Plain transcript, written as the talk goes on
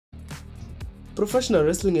professional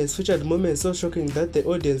wrestling has featured moments so shocking that the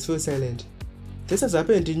audience feels silent. This has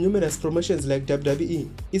happened in numerous promotions like WWE,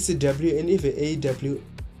 ECW, and even AEW.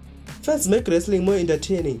 Fans make wrestling more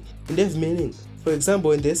entertaining and have meaning, for example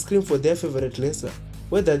when they scream for their favorite wrestler,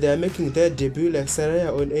 whether they are making their debut like Saraya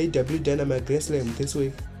on AEW Dynamite Grand Slam this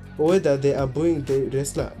week, or whether they are booing the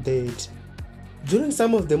wrestler they hate. During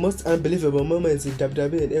some of the most unbelievable moments in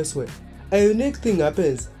WWE and elsewhere, a unique thing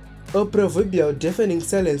happens. A proverbial deafening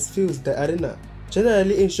silence fills the arena,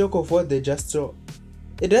 generally in shock of what they just saw.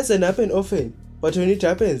 It doesn't happen often, but when it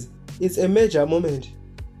happens, it's a major moment.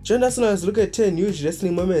 Join us now as look at 10 huge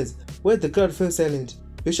wrestling moments where the crowd feels silent.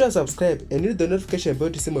 Be sure to subscribe and hit the notification bell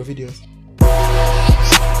to see more videos.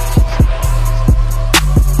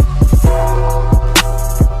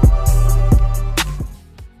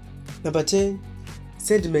 Number 10.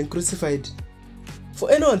 Sandman Crucified. For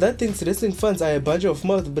anyone that thinks wrestling fans are a bunch of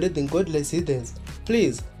mouth-breathing godless heathens,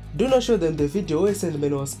 please do not show them the video where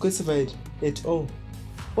Sandman was crucified at all.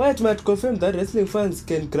 While it might confirm that wrestling fans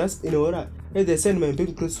can grasp in horror at the Sandman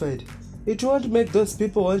being crucified, it won't make those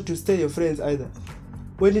people want to stay your friends either.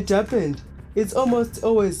 When it happened, it's almost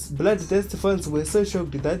always bloodthirsty fans were so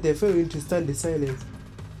shocked that they fell into stunned silence.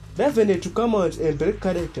 Raven had to come out and break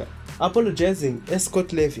character, apologizing as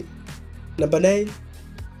Scott Levy. Number 9.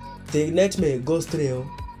 The Nightmare Goes Trail.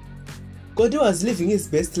 Cody was living his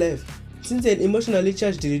best life since an emotionally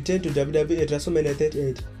charged return to WWE at WrestleMania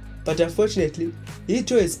 38, but unfortunately, he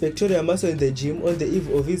tore his pectoral muscle in the gym on the eve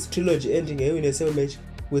of his trilogy-ending Hell in a Cell match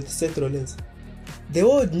with Seth Rollins. The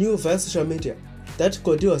world knew via social media that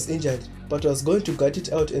Cody was injured but was going to gut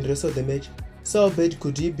it out and wrestle the match, so how bad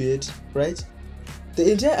could he be at, right? The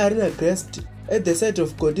entire arena grasped at the sight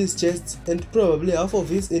of Cody's chest, and probably half of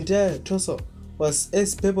his entire torso was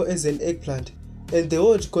as purple as an eggplant, and the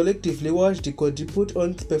world collectively watched Cody put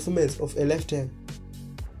on the performance of a lifetime.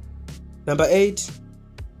 Number 8.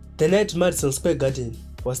 The night Madison Square Garden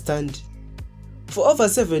was stunned. For over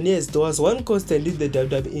 7 years, there was one constant in the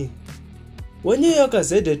WWE. When New Yorkers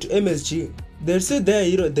headed to MSG, they received their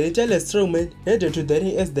hero, the Italian strongman, headed to the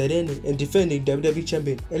ring as the reigning and defending WWE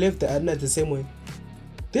champion and left the arena the same way.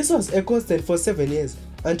 This was a constant for 7 years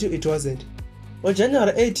until it wasn't. On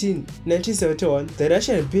January 18, 1971, the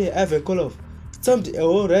Russian bear Ivan Koloff stormed a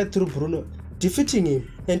wall right through Bruno, defeating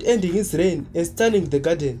him and ending his reign and stunning the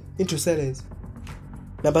Garden into silence.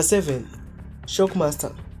 Number 7.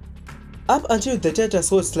 Shockmaster. Up until the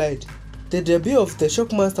Titus World slide, the debut of the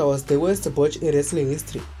Shockmaster was the worst botch in wrestling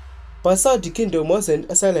history, but Saudi Kingdom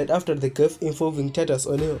wasn't silent after the gaffe involving Titus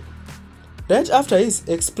O'Neil. Right after his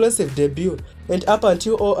explosive debut and up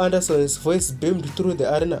until all Anderson's voice beamed through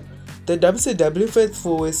the arena, the WCW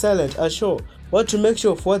faithful were silent, unsure what to make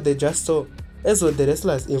sure of what they just saw, as were the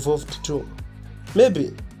wrestlers involved too. Maybe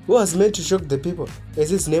he was meant to shock the people, as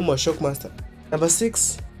his name was Shockmaster. Number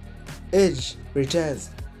 6. Edge retires.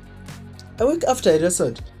 A week after he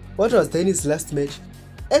wrestled what was then his last match,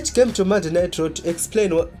 Edge came to Monday Night Raw to explain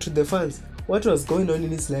to the fans what was going on in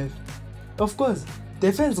his life. Of course,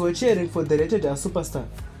 the fans were cheering for the rated as superstar.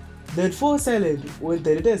 They had fallen silent when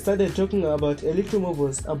the rated started talking about a little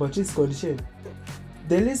more about his condition.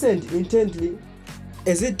 They listened intently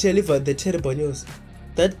as he delivered the terrible news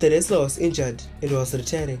that the wrestler was injured and was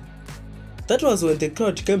retiring. That was when the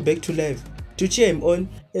crowd came back to life to cheer him on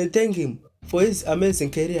and thank him for his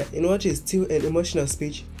amazing career in what is still an emotional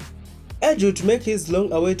speech. Edge would make his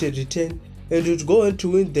long-awaited return and would go on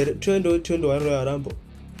to win the 2021 Royal Rumble.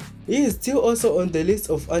 He is still also on the list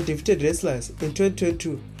of undefeated wrestlers in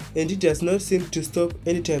 2022, and it does not seem to stop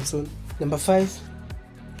anytime soon. Number 5.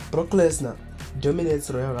 Brock Lesnar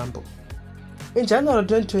dominates Royal Rumble. In January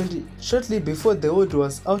 2020, shortly before the world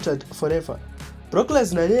was outed forever, Brock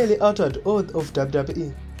Lesnar nearly outed all of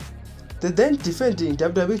WWE. The then defending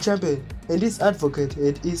WWE champion and his advocate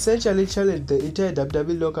had essentially challenged the entire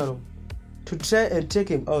WWE locker room to try and take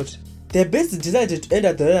him out. The Beast decided to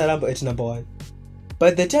enter the Royal Rumble at number 1. By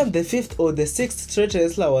the time the 5th or the 6th straight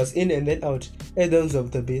wrestler was in and then out at the hands of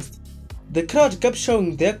the Beast, the crowd kept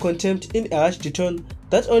showing their contempt in a hushed tone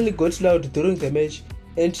that only got loud during the match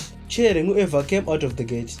and cheering whoever came out of the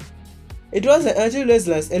gate. It wasn't until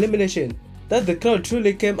Lesnar's elimination that the crowd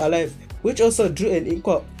truly came alive, which also drew an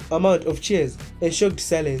equal amount of cheers and shocked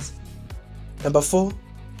silence. Number 4.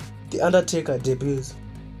 The Undertaker debuts.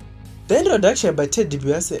 The introduction by Ted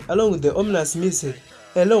DiBiase along with the ominous music,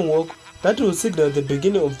 A Long Walk, that will signal the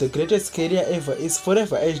beginning of the greatest career ever is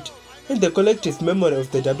forever etched in the collective memory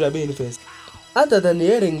of the WWE universe. Other than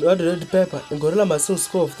hearing Red Pepper and Gorilla Monsoon's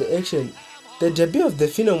score of the action, the debut of the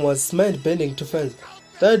Phenom was mind-bending to fans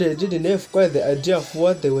that they didn't have quite the idea of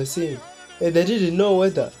what they were seeing, and they didn't know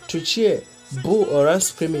whether to cheer, boo or run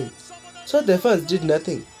screaming. So the fans did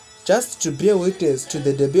nothing, just to bear witness to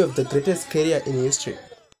the debut of the greatest career in history.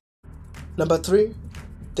 Number 3.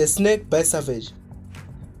 The Snake by Savage.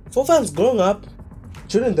 For fans growing up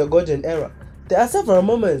during the golden era, there are several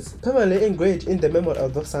moments permanently engraved in the memory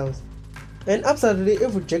of those sounds. An absolutely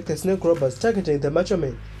evil Jack the Snake robbers targeting the Macho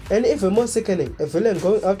Man, and even more sickening, a villain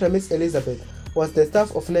going after Miss Elizabeth, was the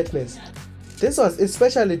stuff of nightmares. This was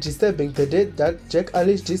especially disturbing the day that Jack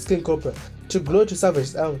unleashed his King Cobra to glow to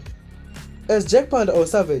Savage's out. As Jack Panda or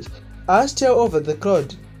Savage arched tail over the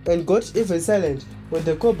crowd and got even silent when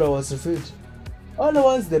the Cobra was revealed. All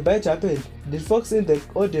once the bite happened, did folks in the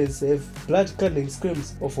audience have blood-curdling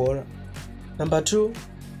screams of horror. Number 2.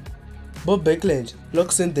 Bob Backlund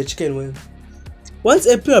locks in the chicken wing. Once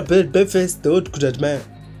a pure-bred babyface the world could admire,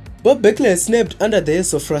 Bob Backlund snapped under the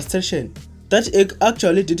years of frustration that he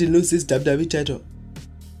actually didn't lose his WWE title.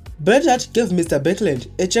 Bret Hart gave Mr.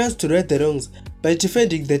 Backlund a chance to right the wrongs by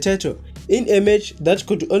defending the title in a match that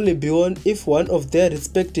could only be won if one of their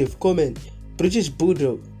respective co-men, British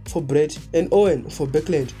Bulldog for Bret and Owen for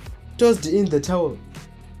Backlund, tossed in the towel.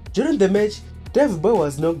 During the match, Dave Boy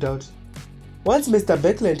was knocked out. Once Mr.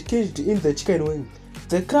 Backlund caged in the chicken wing,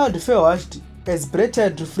 the crowd fell hushed as Bret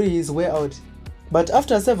tried to free his way out, but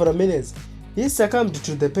after several minutes, he succumbed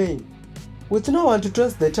to the pain. With no one to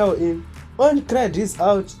toss the towel in, Owen cried his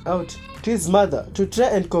out to his mother to try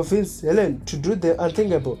and convince Helen to do the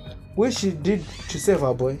unthinkable, which she did to save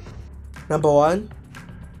her boy. Number 1.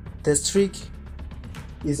 The streak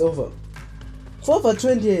is over. For over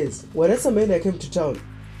 20 years, when WrestleMania came to town,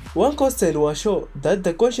 one constant was sure that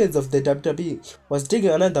the conscience of the WWE was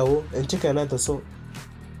digging another hole and taking another soul.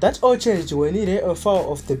 That all changed when he lay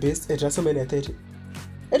foul of the beast at WrestleMania 30.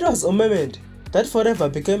 It was a moment that forever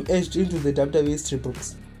became etched into the WWE history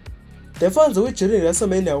books. The fans who during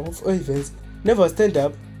WrestleMania of events never stand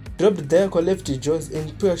up, dropped their collective jaws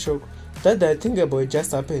in pure shock that the unthinkable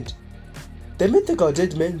just happened. The mythical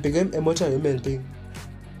dead man became a mortal human being.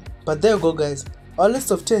 But there you go guys, our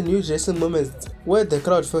list of 10 huge wrestling moments where the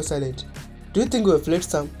crowd fell silent. Do you think we've played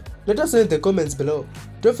some? Let us know in the comments below.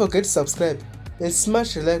 Don't forget to subscribe and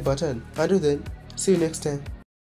smash the like button. Until then, see you next time.